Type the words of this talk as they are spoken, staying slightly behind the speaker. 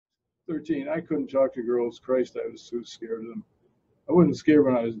13. I couldn't talk to girls. Christ, I was so scared of them. I wasn't scared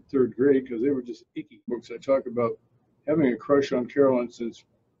when I was in third grade because they were just icky books. I talk about having a crush on Carolyn since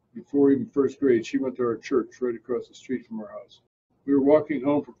before even first grade. She went to our church right across the street from our house. We were walking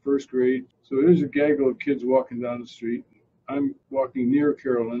home from first grade. So there's a gaggle of kids walking down the street. I'm walking near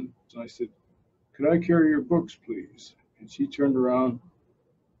Carolyn. And I said, "Could I carry your books, please?" And she turned around.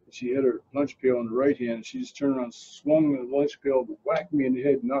 She had her lunch pail in the right hand. And she just turned around, swung the lunch pail, whacked me in the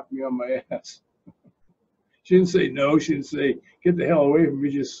head, and knocked me on my ass. She didn't say no. She didn't say, "Get the hell away from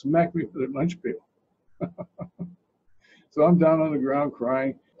me." She just smacked me with a lunch pail. So I'm down on the ground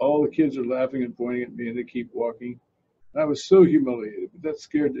crying. All the kids are laughing and pointing at me, and they keep walking. And I was so humiliated, but that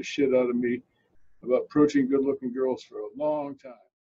scared the shit out of me about approaching good-looking girls for a long time.